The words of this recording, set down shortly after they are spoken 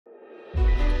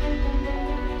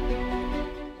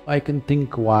I can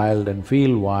think wild and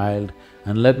feel wild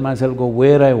and let myself go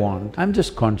where I want. I'm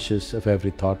just conscious of every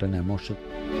thought and emotion.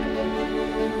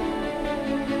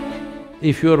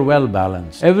 If you're well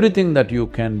balanced, everything that you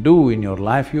can do in your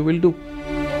life, you will do.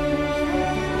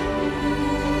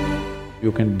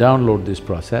 You can download this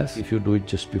process if you do it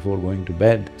just before going to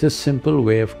bed. It's a simple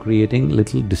way of creating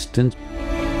little distance.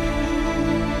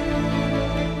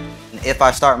 If I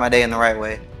start my day in the right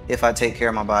way, if I take care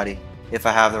of my body, if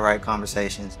I have the right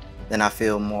conversations, then I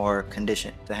feel more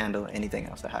conditioned to handle anything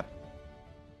else that happens.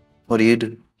 What do you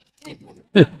do?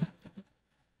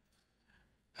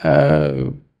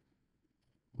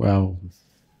 Well,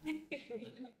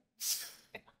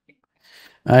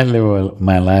 I live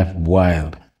my life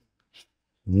wild.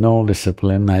 No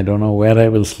discipline, I don't know where I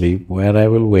will sleep, where I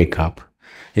will wake up.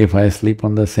 If I sleep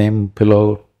on the same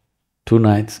pillow 2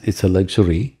 nights, it's a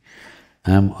luxury.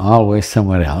 I'm always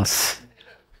somewhere else.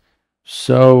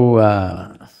 So,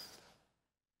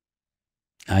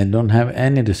 I don't have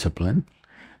any discipline,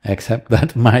 except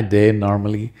that my day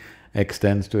normally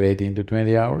extends to 18 to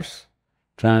 20 hours,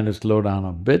 trying to slow down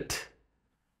a bit,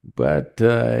 but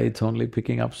it's only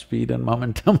picking up speed and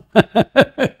momentum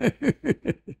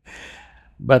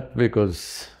But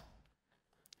because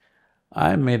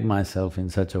I made myself in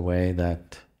such a way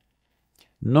that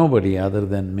nobody other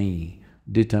than me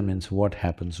determines what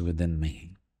happens within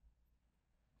me.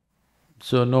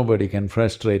 So nobody can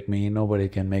frustrate me, nobody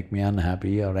can make me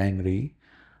unhappy or angry.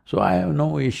 So I have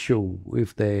no issue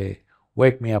if they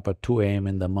wake me up at 2 a.m.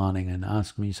 in the morning and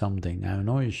ask me something, I have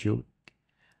no issue.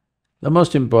 The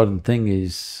most important thing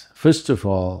is, first of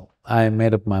all, I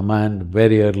made up my mind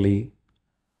very early.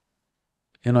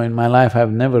 You know, in my life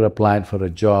I've never applied for a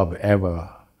job ever,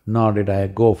 nor did I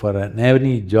go for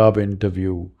any job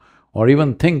interview or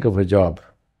even think of a job.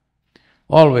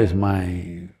 Always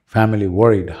my family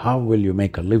worried, how will you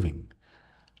make a living?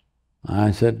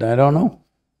 I said, I don't know.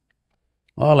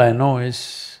 All I know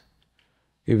is,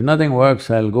 if nothing works,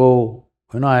 I'll go…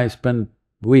 You know, I spent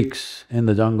weeks in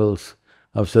the jungles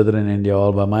of southern India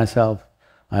all by myself.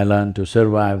 I learned to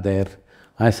survive there.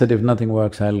 I said, if nothing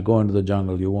works, I'll go into the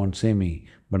jungle, you won't see me,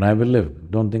 but I will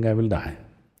live, don't think I will die.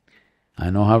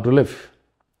 I know how to live.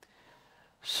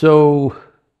 So,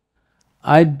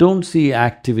 I don't see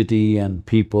activity and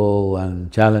people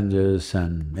and challenges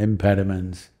and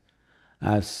impediments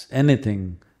as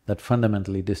anything that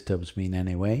fundamentally disturbs me in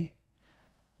any way.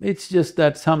 It's just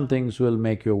that some things will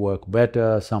make your work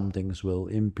better, some things will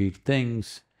impede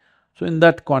things. So in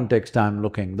that context I'm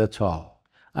looking, that's all.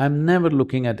 I'm never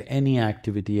looking at any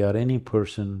activity or any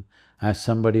person as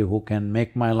somebody who can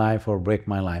make my life or break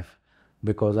my life,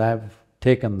 because I've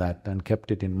taken that and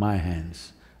kept it in my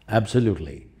hands,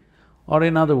 absolutely. Or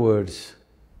in other words,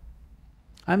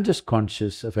 I'm just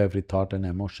conscious of every thought and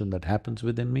emotion that happens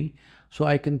within me, so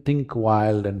I can think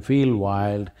wild and feel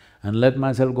wild and let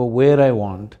myself go where I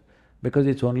want, because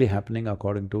it's only happening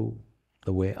according to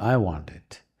the way I want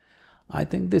it. I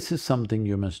think this is something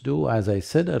you must do. As I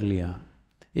said earlier,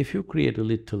 if you create a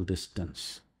little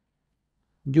distance,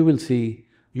 you will see,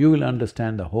 you will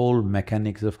understand the whole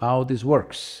mechanics of how this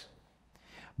works.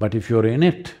 But if you're in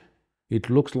it, it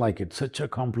looks like it's such a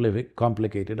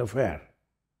complicated affair.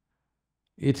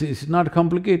 It's not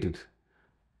complicated.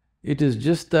 It is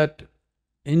just that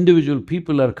individual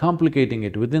people are complicating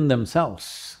it within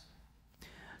themselves.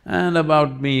 And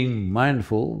about being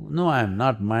mindful, no, I'm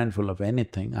not mindful of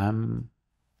anything, I'm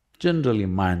generally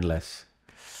mindless.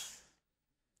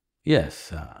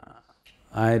 Yes,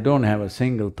 I don't have a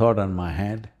single thought on my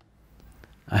head.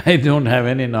 I don't have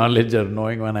any knowledge or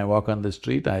knowing when I walk on the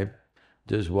street, I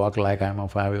just walk like I'm a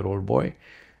 5-year-old boy,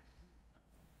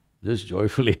 just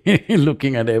joyfully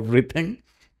looking at everything.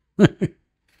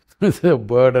 It's a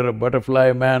bird or a butterfly,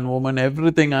 a man, woman,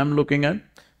 everything I'm looking at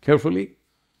carefully,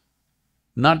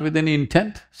 not with any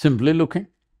intent, simply looking,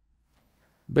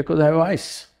 because I have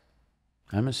eyes.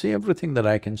 I must see everything that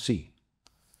I can see.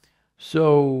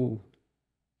 So,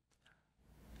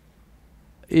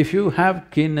 if you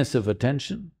have keenness of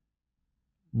attention,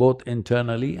 both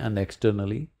internally and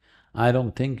externally, I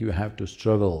don't think you have to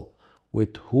struggle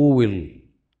with who will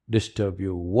disturb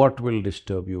you, what will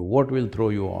disturb you, what will throw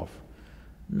you off.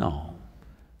 No.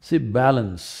 See,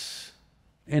 balance,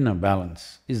 inner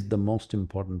balance is the most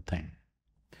important thing.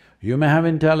 You may have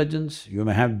intelligence, you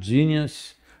may have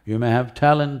genius, you may have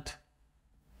talent,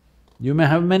 you may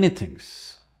have many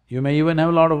things, you may even have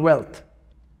a lot of wealth.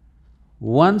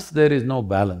 Once there is no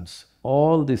balance,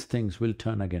 all these things will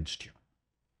turn against you.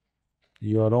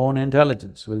 Your own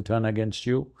intelligence will turn against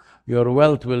you, your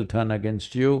wealth will turn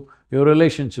against you, your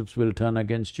relationships will turn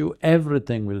against you,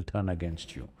 everything will turn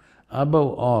against you.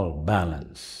 Above all,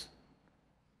 balance.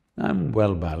 I'm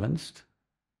well balanced.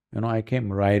 I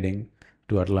came riding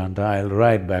to Atlanta, I'll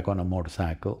ride back on a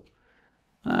motorcycle.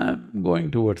 I'm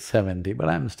going towards 70, but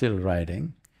I'm still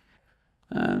riding.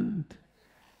 And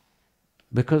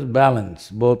because balance,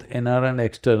 both inner and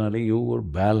externally, you were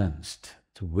balanced.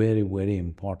 It's very, very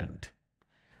important.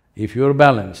 If you're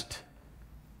balanced,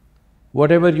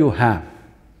 whatever you have,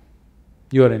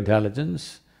 your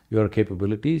intelligence, your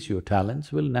capabilities, your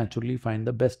talents will naturally find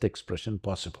the best expression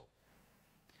possible.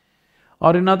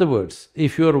 Or in other words,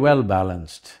 if you're well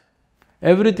balanced,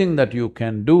 everything that you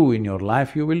can do in your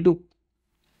life, you will do.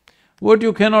 What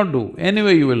you cannot do,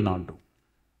 anyway you will not do.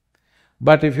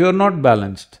 But if you're not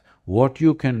balanced, what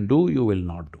you can do, you will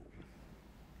not do.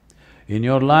 In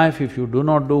your life, if you do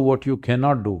not do what you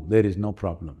cannot do, there is no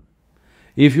problem.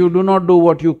 If you do not do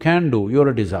what you can do, you're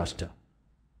a disaster.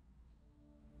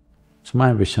 It's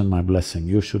my wish and my blessing,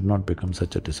 you should not become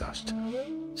such a disaster.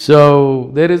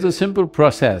 So, there is a simple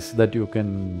process that you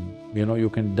can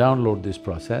download this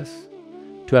process.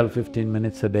 12-15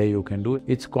 minutes a day you can do it.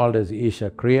 It's called as Isha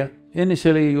Kriya.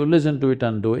 Initially, you listen to it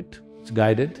and do it. It's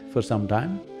guided for some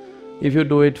time. If you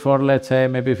do it for, let's say,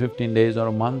 maybe 15 days or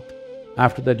a month,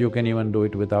 after that you can even do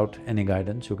it without any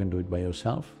guidance, you can do it by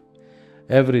yourself.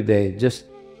 Every day, just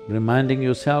reminding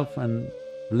yourself and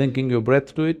linking your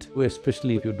breath to it,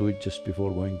 especially if you do it just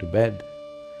before going to bed.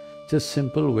 It's a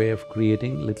simple way of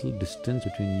creating little distance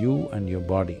between you and your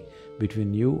body,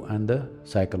 between you and the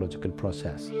psychological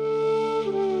process.